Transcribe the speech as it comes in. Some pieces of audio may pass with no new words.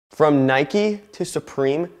From Nike to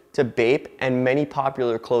Supreme to Bape and many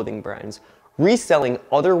popular clothing brands, reselling,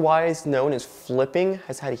 otherwise known as flipping,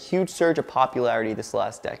 has had a huge surge of popularity this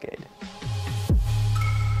last decade.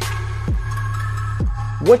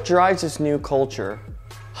 What drives this new culture?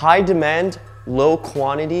 High demand, low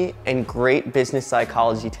quantity, and great business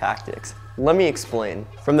psychology tactics. Let me explain.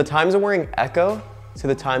 From the times of wearing Echo, to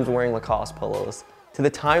the times of wearing Lacoste polos, to the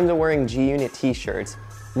times of wearing G-Unit t-shirts,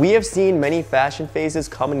 we have seen many fashion phases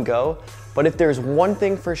come and go, but if there's one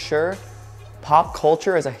thing for sure, pop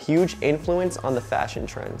culture has a huge influence on the fashion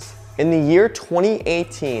trends. In the year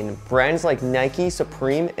 2018, brands like Nike,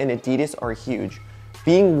 Supreme, and Adidas are huge,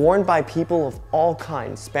 being worn by people of all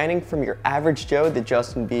kinds, spanning from your average Joe to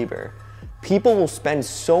Justin Bieber. People will spend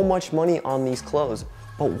so much money on these clothes,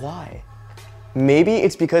 but why? Maybe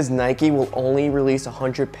it's because Nike will only release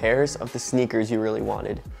 100 pairs of the sneakers you really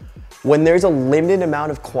wanted. When there's a limited amount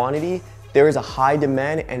of quantity, there is a high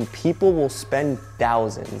demand and people will spend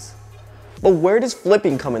thousands. But where does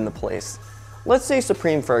flipping come into place? Let's say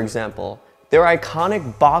Supreme, for example. Their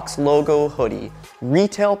iconic box logo hoodie,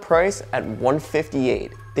 retail price at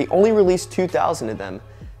 $158. They only released 2,000 of them.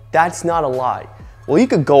 That's not a lot. Well, you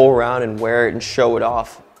could go around and wear it and show it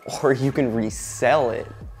off, or you can resell it.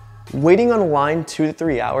 Waiting on a line 2 to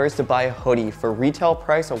 3 hours to buy a hoodie for retail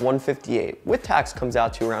price of $158, with tax comes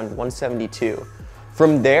out to around $172.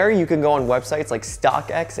 From there, you can go on websites like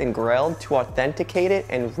StockX and Grailed to authenticate it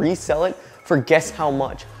and resell it for guess how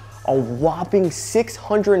much? A whopping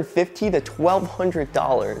 $650 to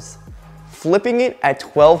 $1,200. Flipping it at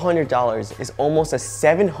 $1,200 is almost a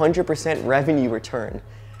 700% revenue return.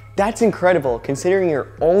 That's incredible considering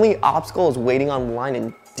your only obstacle is waiting online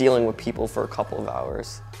and dealing with people for a couple of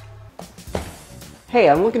hours. Hey,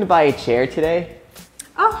 I'm looking to buy a chair today.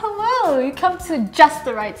 Oh, hello! You come to just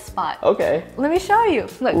the right spot. Okay. Let me show you.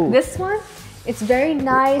 Look, This one, it's very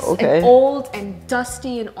nice and old and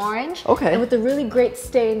dusty and orange. Okay. And with a really great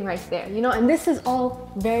stain right there. You know, and this is all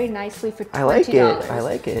very nicely for $20. I like it. I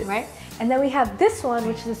like it. Right? And then we have this one,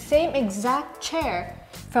 which is the same exact chair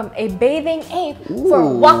from a bathing ape for a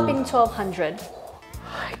whopping $1,200.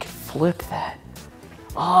 I can flip that.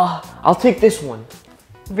 I'll take this one.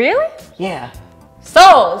 Really? Yeah.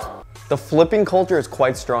 Sold! The flipping culture is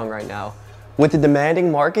quite strong right now. With a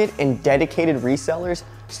demanding market and dedicated resellers,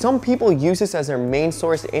 some people use this as their main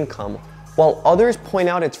source of income, while others point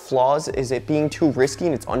out its flaws as it being too risky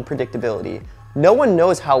and its unpredictability. No one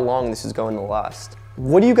knows how long this is going to last.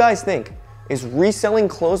 What do you guys think? Is reselling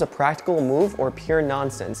clothes a practical move or pure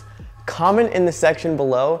nonsense? Comment in the section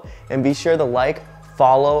below and be sure to like,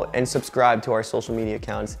 follow, and subscribe to our social media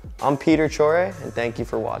accounts. I'm Peter Chore, and thank you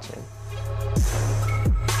for watching.